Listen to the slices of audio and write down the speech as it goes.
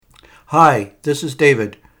Hi, this is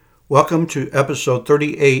David. Welcome to episode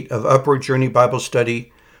 38 of Upward Journey Bible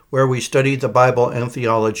Study, where we study the Bible and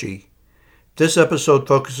theology. This episode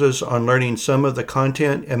focuses on learning some of the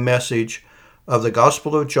content and message of the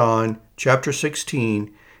Gospel of John, chapter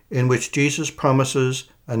 16, in which Jesus promises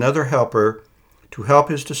another helper to help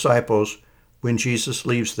his disciples when Jesus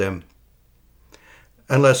leaves them.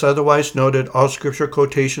 Unless otherwise noted, all scripture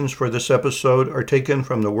quotations for this episode are taken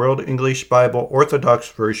from the World English Bible Orthodox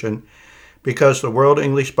Version because the World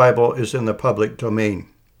English Bible is in the public domain.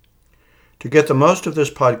 To get the most of this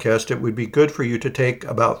podcast, it would be good for you to take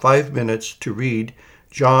about 5 minutes to read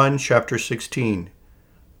John chapter 16.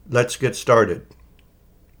 Let's get started.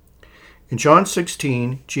 In John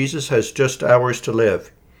 16, Jesus has just hours to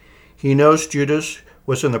live. He knows Judas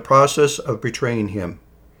was in the process of betraying him.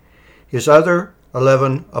 His other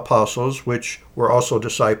 11 apostles, which were also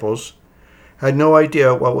disciples, had no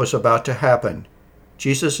idea what was about to happen.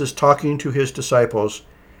 Jesus is talking to his disciples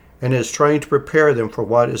and is trying to prepare them for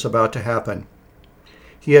what is about to happen.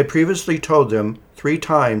 He had previously told them 3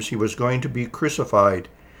 times he was going to be crucified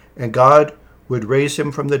and God would raise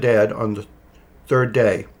him from the dead on the 3rd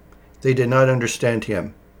day. They did not understand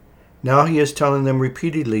him. Now he is telling them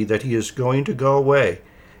repeatedly that he is going to go away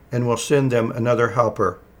and will send them another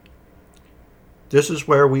helper. This is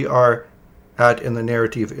where we are at in the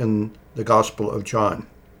narrative in the Gospel of John.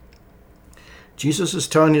 Jesus is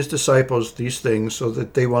telling his disciples these things so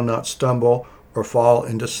that they will not stumble or fall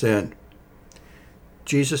into sin.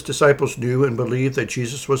 Jesus' disciples knew and believed that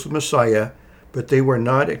Jesus was the Messiah, but they were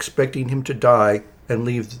not expecting him to die and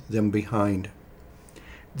leave them behind.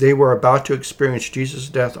 They were about to experience Jesus'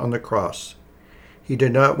 death on the cross. He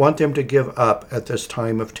did not want them to give up at this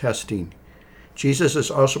time of testing. Jesus is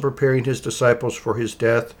also preparing his disciples for his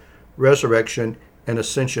death, resurrection, and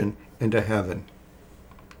ascension into heaven.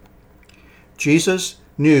 Jesus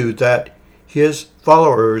knew that his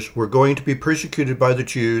followers were going to be persecuted by the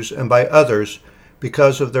Jews and by others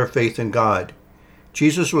because of their faith in God.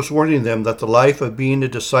 Jesus was warning them that the life of being a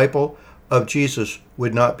disciple of Jesus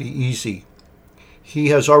would not be easy. He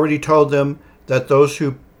has already told them that those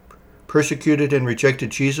who persecuted and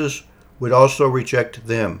rejected Jesus would also reject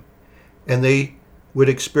them, and they would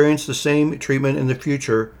experience the same treatment in the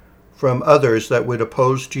future from others that would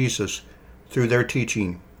oppose Jesus through their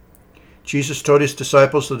teaching. Jesus told his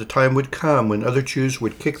disciples that the time would come when other Jews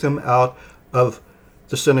would kick them out of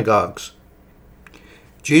the synagogues.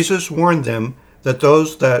 Jesus warned them that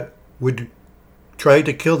those that would try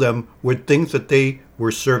to kill them would think that they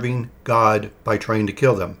were serving God by trying to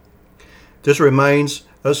kill them. This reminds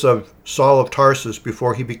us of Saul of Tarsus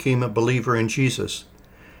before he became a believer in Jesus.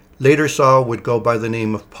 Later, Saul would go by the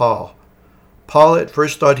name of Paul. Paul at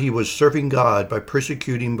first thought he was serving God by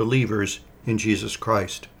persecuting believers in Jesus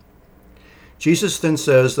Christ. Jesus then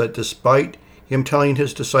says that despite him telling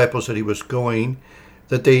his disciples that he was going,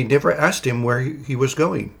 that they never asked him where he was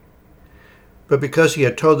going. But because he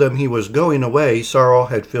had told them he was going away, sorrow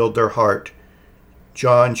had filled their heart.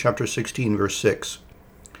 John chapter 16, verse 6.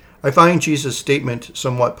 I find Jesus' statement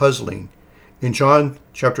somewhat puzzling. In John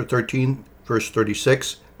chapter 13, verse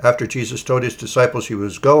 36, after Jesus told his disciples he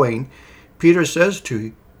was going, Peter says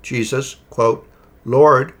to Jesus, quote,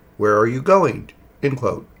 "Lord, where are you going?" End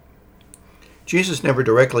quote. Jesus never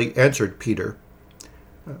directly answered Peter.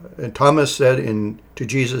 And Thomas said to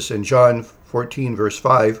Jesus in John 14, verse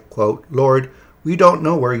 5, quote, "Lord, we don't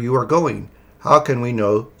know where you are going. How can we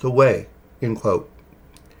know the way?" End quote.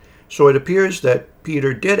 So it appears that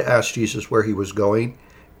Peter did ask Jesus where he was going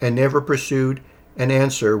and never pursued an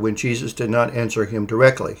answer when Jesus did not answer him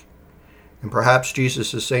directly. And perhaps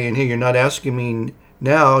Jesus is saying, hey, you're not asking me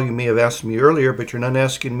now. You may have asked me earlier, but you're not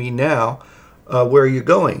asking me now. Where are you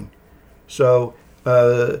going? So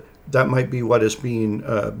that might be what is being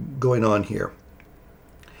going on here.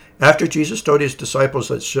 After Jesus told his disciples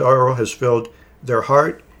that sorrow has filled their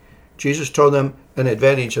heart, Jesus told them an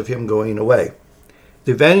advantage of him going away.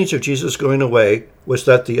 The advantage of Jesus going away was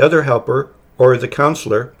that the other helper, or the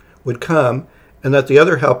counselor, would come, and that the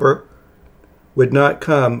other helper would not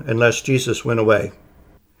come unless Jesus went away.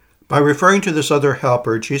 By referring to this other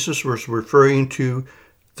helper, Jesus was referring to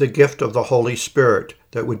the gift of the Holy Spirit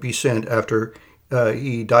that would be sent after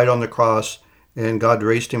he died on the cross and God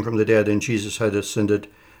raised him from the dead and Jesus had ascended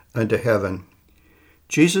unto heaven.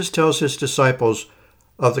 Jesus tells his disciples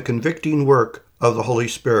of the convicting work of the Holy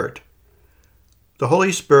Spirit. The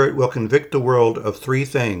Holy Spirit will convict the world of 3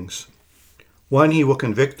 things. 1, he will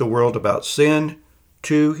convict the world about sin.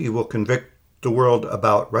 2, he will convict the world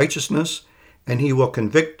about righteousness. And he will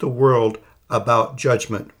convict the world about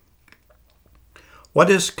judgment.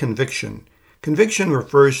 What is conviction? Conviction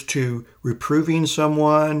refers to reproving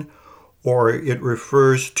someone or it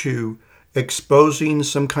refers to exposing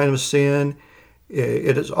some kind of sin.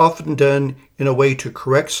 It is often done in a way to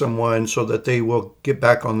correct someone so that they will get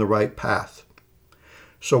back on the right path.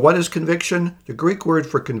 So what is conviction? The Greek word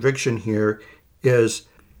for conviction here is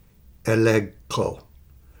elegko.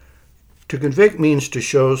 To convict means to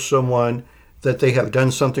show someone that they have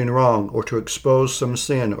done something wrong, or to expose some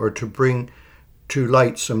sin, or to bring to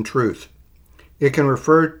light some truth. It can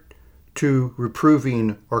refer to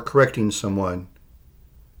reproving or correcting someone.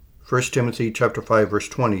 1 Timothy chapter 5, verse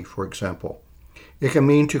 20, for example. It can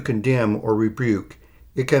mean to condemn or rebuke.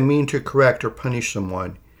 It can mean to correct or punish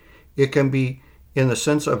someone. It can be in the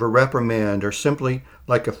sense of a reprimand, or simply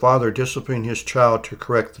like a father disciplining his child to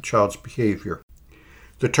correct the child's behavior.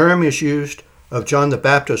 The term is used of John the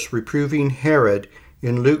Baptist reproving Herod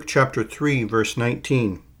in Luke chapter 3, verse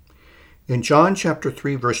 19. In John chapter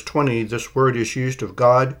 3, verse 20, this word is used of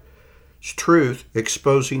God's truth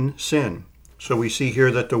exposing sin. So we see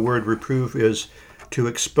here that the word reprove is to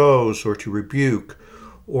expose or to rebuke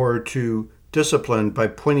or to discipline by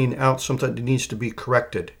pointing out something that needs to be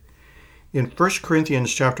corrected. In 1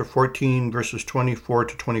 Corinthians chapter 14, verses 24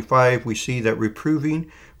 to 25, we see that reproving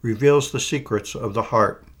reveals the secrets of the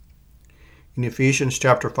heart. In Ephesians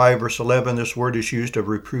chapter 5, verse 11, this word is used of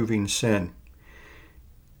reproving sin.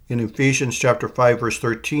 In Ephesians chapter 5, verse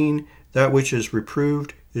 13, that which is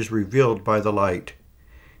reproved is revealed by the light.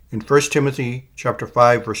 In 1 Timothy chapter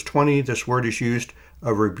 5, verse 20, this word is used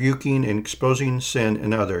of rebuking and exposing sin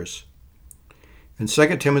in others. In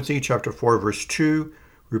 2 Timothy chapter 4, verse 2,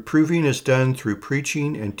 reproving is done through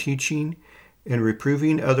preaching and teaching, and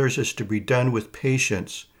reproving others is to be done with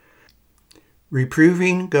patience.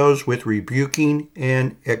 Reproving goes with rebuking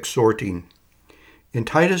and exhorting. In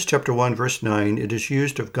Titus chapter 1, verse 9, it is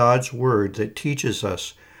used of God's word that teaches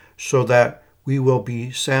us so that we will be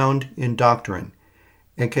sound in doctrine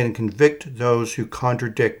and can convict those who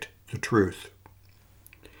contradict the truth.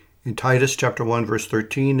 In Titus chapter 1, verse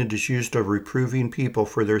 13, it is used of reproving people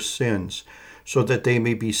for their sins so that they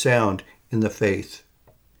may be sound in the faith.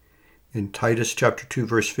 In Titus chapter 2,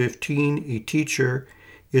 verse 15, a teacher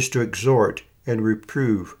is to exhort and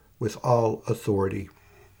reprove with all authority.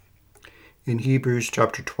 In Hebrews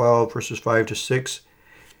chapter 12, verses 5 to 6,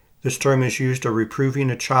 this term is used of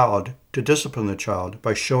reproving a child to discipline the child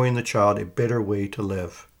by showing the child a better way to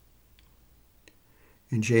live.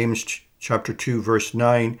 In James chapter 2, verse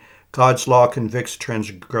 9, God's law convicts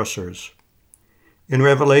transgressors. In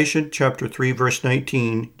Revelation chapter 3, verse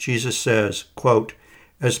 19, Jesus says, quote,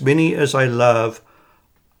 "As many as I love,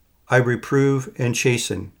 I reprove and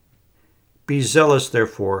chasten. Be zealous,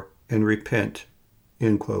 therefore, and repent."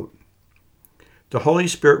 End quote. The Holy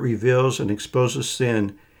Spirit reveals and exposes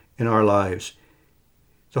sin in our lives.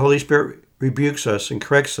 The Holy Spirit rebukes us and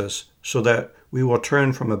corrects us so that we will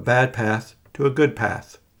turn from a bad path to a good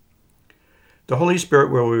path. The Holy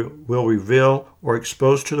Spirit will reveal or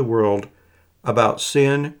expose to the world about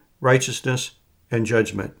sin, righteousness, and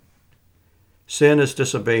judgment. Sin is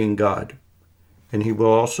disobeying God, and he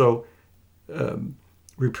will also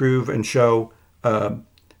reprove and show,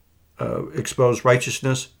 expose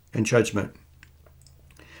righteousness and judgment.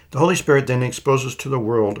 The Holy Spirit then exposes to the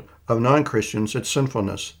world of non-Christians its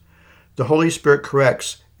sinfulness. The Holy Spirit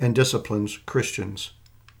corrects and disciplines Christians.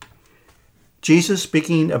 Jesus,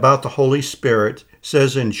 speaking about the Holy Spirit,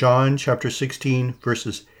 says in John chapter 16,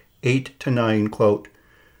 verses 8 to 9, quote,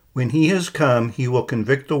 "When he has come, he will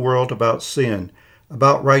convict the world about sin,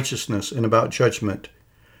 about righteousness, and about judgment.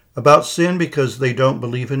 About sin because they don't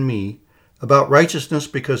believe in me, about righteousness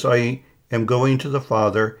because I am going to the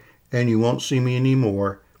Father and you won't see me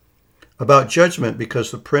anymore, about judgment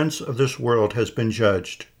because the prince of this world has been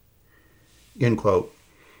judged." End quote.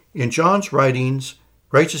 In John's writings,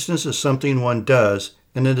 righteousness is something one does,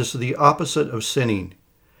 and it is the opposite of sinning.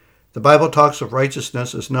 The Bible talks of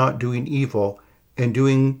righteousness as not doing evil and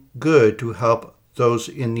doing good to help those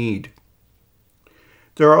in need.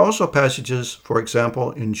 There are also passages, for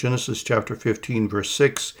example, in Genesis chapter 15, verse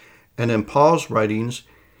 6, and in Paul's writings,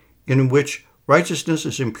 in which righteousness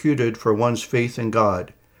is imputed for one's faith in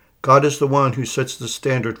God. God is the one who sets the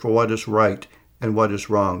standard for what is right and what is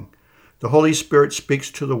wrong. The Holy Spirit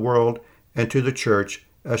speaks to the world and to the church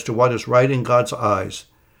as to what is right in God's eyes,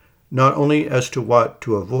 not only as to what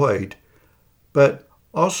to avoid, but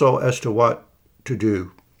also as to what to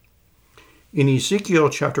do. In Ezekiel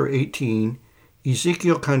chapter 18,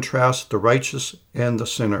 Ezekiel contrasts the righteous and the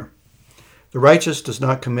sinner. The righteous does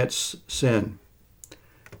not commit sins.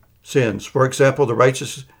 For example, the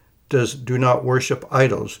righteous do not worship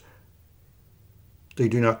idols. They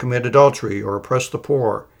do not commit adultery or oppress the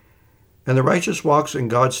poor. And the righteous walks in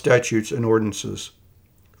God's statutes and ordinances.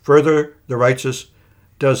 Further, the righteous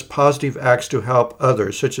does positive acts to help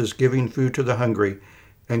others, such as giving food to the hungry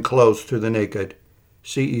and clothes to the naked.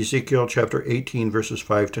 See Ezekiel chapter 18, verses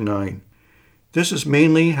 5 to 9. This is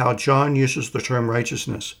mainly how John uses the term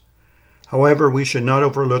righteousness. However, we should not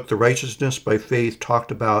overlook the righteousness by faith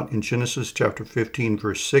talked about in Genesis chapter 15,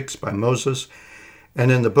 verse 6 by Moses, and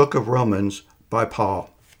in the book of Romans by Paul.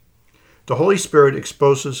 The Holy Spirit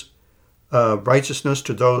exposes righteousness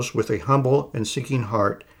to those with a humble and seeking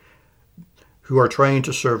heart who are trying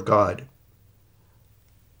to serve God.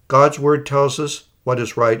 God's word tells us what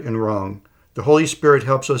is right and wrong. The Holy Spirit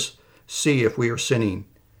helps us see if we are sinning,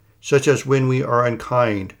 such as when we are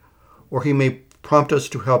unkind, or he may prompt us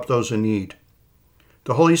to help those in need.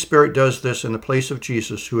 The Holy Spirit does this in the place of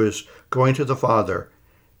Jesus, who is going to the Father,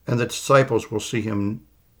 and the disciples will see him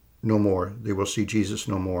no more. They will see Jesus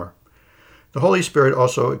no more. The Holy Spirit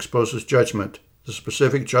also exposes judgment. The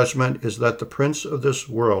specific judgment is that the prince of this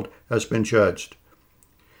world has been judged.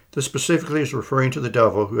 This specifically is referring to the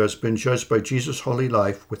devil, who has been judged by Jesus' holy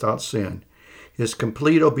life without sin, his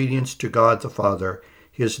complete obedience to God the Father,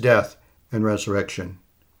 his death and resurrection.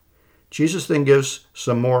 Jesus then gives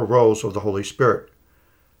some more roles of the Holy Spirit.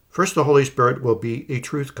 First, the Holy Spirit will be a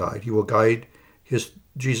truth guide. He will guide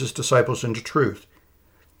Jesus' disciples into truth.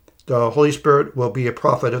 The Holy Spirit will be a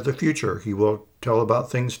prophet of the future. He will tell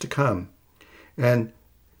about things to come. And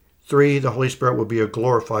 3, the Holy Spirit will be a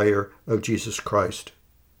glorifier of Jesus Christ.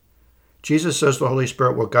 Jesus says the Holy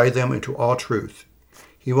Spirit will guide them into all truth.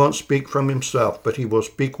 He won't speak from himself, but he will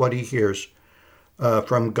speak what he hears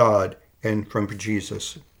from God and from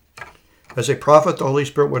Jesus. As a prophet, the Holy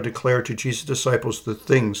Spirit will declare to Jesus' disciples the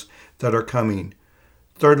things that are coming.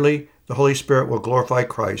 Thirdly, the Holy Spirit will glorify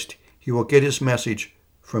Christ. He will get his message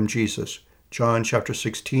from Jesus. John chapter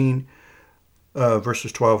 16,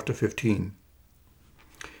 verses 12 to 15.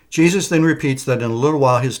 Jesus then repeats that in a little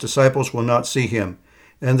while his disciples will not see him,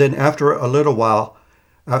 and then after a little while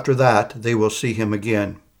after that they will see him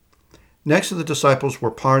again. Next, the disciples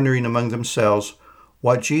were pondering among themselves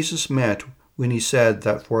what Jesus meant when he said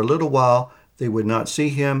that for a little while they would not see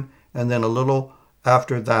him, and then a little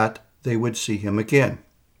after that they would see him again.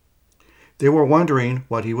 They were wondering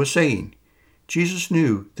what he was saying. Jesus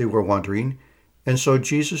knew they were wondering, and so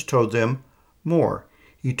Jesus told them more.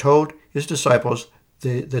 He told his disciples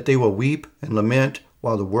that they will weep and lament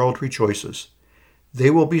while the world rejoices. They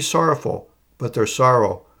will be sorrowful, but their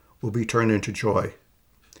sorrow will be turned into joy.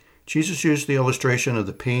 Jesus used the illustration of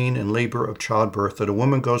the pain and labor of childbirth that a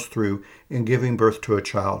woman goes through in giving birth to a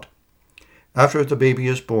child. After the baby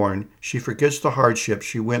is born, she forgets the hardship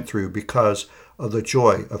she went through because of the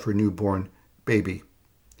joy of her newborn baby.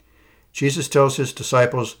 Jesus tells his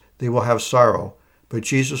disciples they will have sorrow, but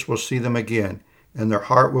Jesus will see them again, and their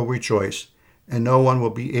heart will rejoice, and no one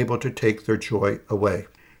will be able to take their joy away.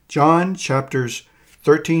 John chapters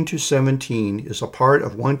 13 to 17 is a part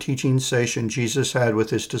of one teaching session Jesus had with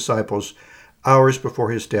his disciples hours before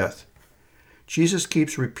his death. Jesus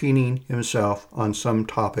keeps repeating himself on some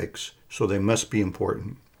topics, so they must be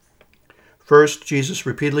important. First, Jesus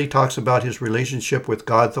repeatedly talks about his relationship with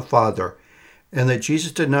God the Father, and that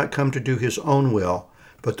Jesus did not come to do his own will,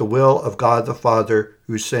 but the will of God the Father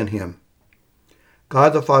who sent him.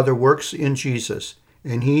 God the Father works in Jesus,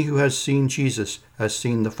 and he who has seen Jesus has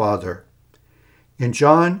seen the Father. In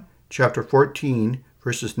John chapter 14,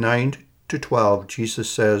 verses 9 to 12, Jesus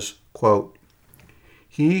says, quote,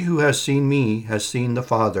 "He who has seen me has seen the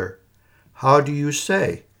Father. How do you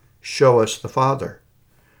say, 'Show us the Father'?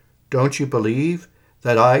 Don't you believe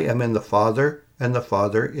that I am in the Father and the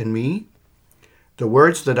Father in me? The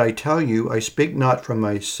words that I tell you I speak not from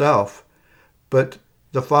myself, but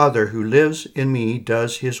the Father who lives in me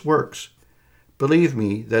does his works. Believe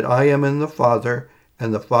me that I am in the Father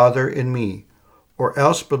and the Father in me, or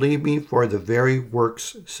else believe me for the very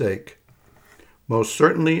work's sake. Most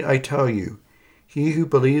certainly I tell you, he who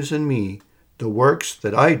believes in me, the works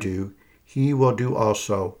that I do, he will do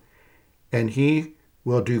also, and he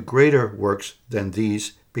will do greater works than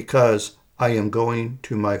these, because I am going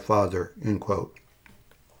to my Father." End quote.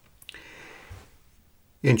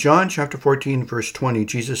 In John chapter 14, verse 20,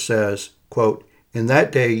 Jesus says, quote, "In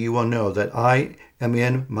that day you will know that I am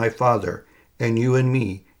in my Father, and you in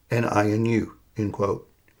me, and I in you." End quote.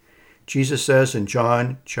 Jesus says in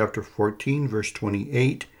John chapter 14, verse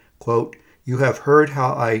 28, quote, "You have heard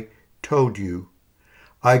how I told you.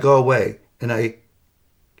 I go away, and I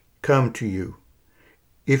come to you.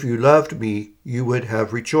 If you loved me, you would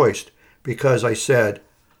have rejoiced, because I said,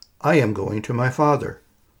 I am going to my Father,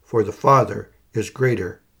 for the Father is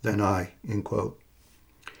greater than I." End quote.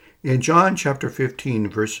 In John chapter 15,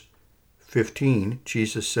 verse 15,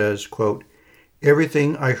 Jesus says, quote,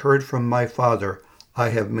 Everything I heard from my Father I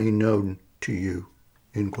have made known to you."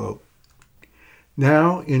 End quote.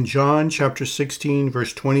 Now, in John chapter 16,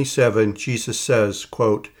 verse 27, Jesus says,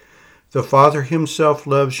 quote, "The Father himself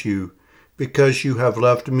loves you because you have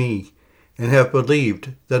loved me and have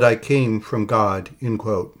believed that I came from God." End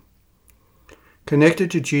quote. Connected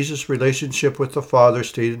to Jesus' relationship with the Father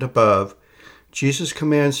stated above, Jesus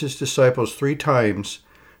commands his disciples 3 times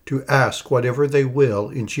to ask whatever they will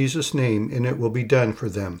in Jesus' name, and it will be done for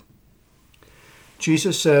them.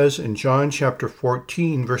 Jesus says in John chapter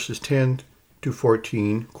 14, verses 10 to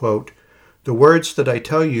 14, quote, "The words that I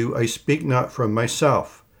tell you I speak not from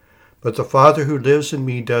myself, but the Father who lives in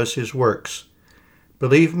me does his works.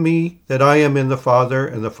 Believe me that I am in the Father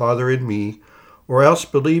and the Father in me, or else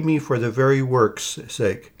believe me for the very works'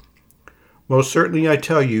 sake. Most certainly I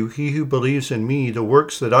tell you, he who believes in me, the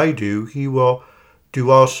works that I do, he will do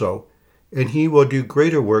also, and he will do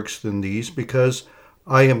greater works than these, because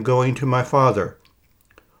I am going to my Father.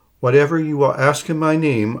 Whatever you will ask in my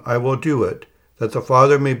name, I will do it, that the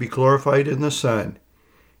Father may be glorified in the Son.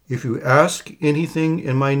 If you ask anything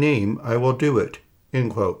in my name, I will do it."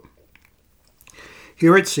 End quote.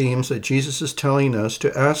 Here it seems that Jesus is telling us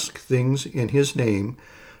to ask things in his name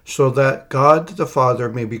so that God the Father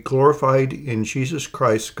may be glorified in Jesus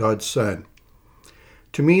Christ, God's Son.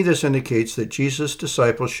 To me, this indicates that Jesus'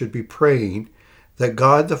 disciples should be praying that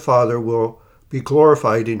God the Father will be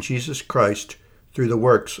glorified in Jesus Christ through the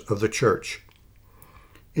works of the church.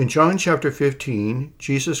 In John chapter 15,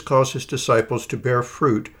 Jesus calls his disciples to bear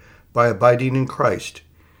fruit by abiding in Christ.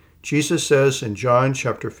 Jesus says in John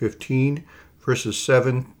chapter 15, verses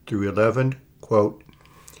 7 through 11, quote,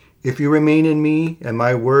 "If you remain in me and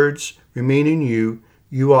my words remain in you,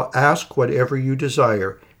 you will ask whatever you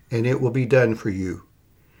desire, and it will be done for you.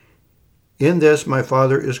 In this my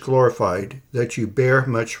Father is glorified, that you bear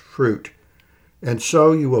much fruit, and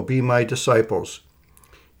so you will be my disciples.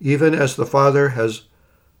 Even as the Father has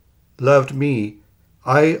loved me,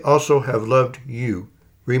 I also have loved you.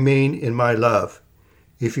 Remain in my love.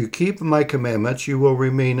 If you keep my commandments, you will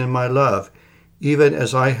remain in my love, even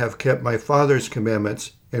as I have kept my Father's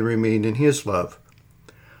commandments and remain in his love.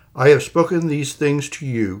 I have spoken these things to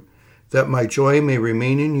you, that my joy may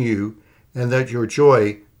remain in you, and that your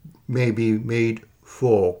joy may be made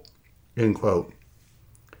full." End quote.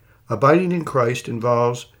 Abiding in Christ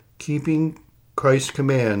involves keeping Christ's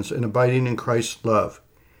commands and abiding in Christ's love.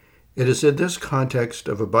 It is in this context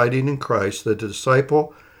of abiding in Christ that the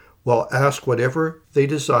disciple will ask whatever they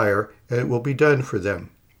desire, and it will be done for them.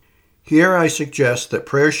 Here I suggest that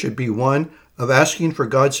prayer should be one of asking for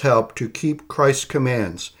God's help to keep Christ's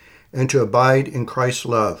commands and to abide in Christ's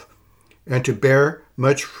love, and to bear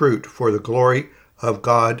much fruit for the glory of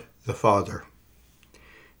God the Father.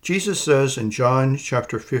 Jesus says in John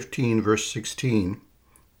chapter 15, verse 16,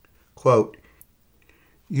 quote,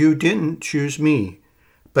 "You didn't choose me,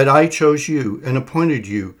 but I chose you and appointed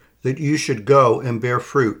you that you should go and bear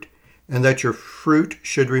fruit, and that your fruit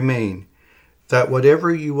should remain, that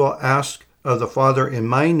whatever you will ask of the Father in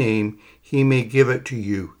my name, he may give it to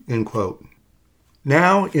you." End quote.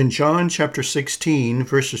 Now in John chapter 16,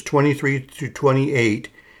 verses 23 to 28,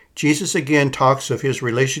 Jesus again talks of his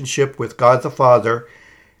relationship with God the Father,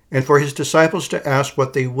 and for his disciples to ask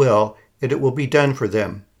what they will, and it will be done for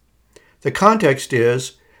them. The context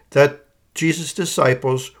is that Jesus'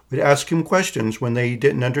 disciples would ask him questions when they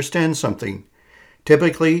didn't understand something.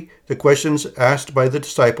 Typically, the questions asked by the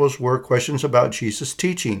disciples were questions about Jesus'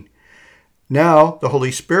 teaching. Now, the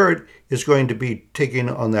Holy Spirit is going to be taking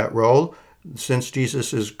on that role since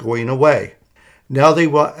Jesus is going away. Now they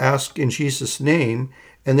will ask in Jesus' name,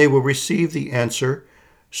 and they will receive the answer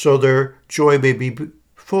so their joy may be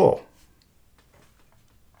full.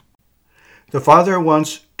 The Father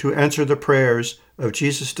wants to answer the prayers of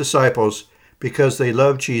Jesus' disciples because they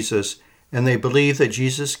love Jesus and they believe that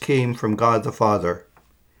Jesus came from God the Father.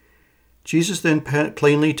 Jesus then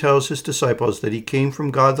plainly tells his disciples that he came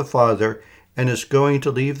from God the Father and is going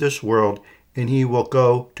to leave this world, and he will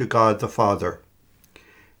go to God the Father.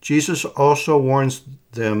 Jesus also warns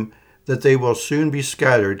them that they will soon be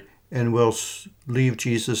scattered and will leave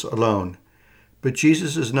Jesus alone. But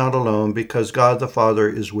Jesus is not alone because God the Father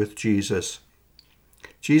is with Jesus.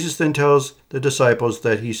 Jesus then tells the disciples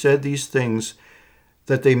that he said these things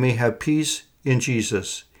that they may have peace in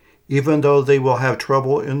Jesus. Even though they will have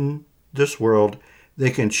trouble in this world, they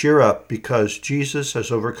can cheer up because Jesus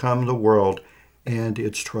has overcome the world and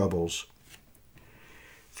its troubles.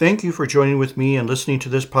 Thank you for joining with me and listening to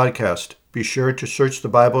this podcast. Be sure to search the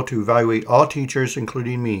Bible to evaluate all teachers,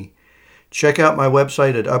 including me. Check out my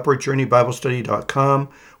website at upwardjourneybiblestudy.com,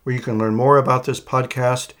 where you can learn more about this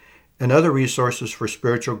podcast and other resources for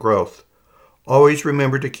spiritual growth. Always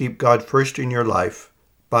remember to keep God first in your life.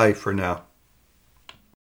 Bye for now.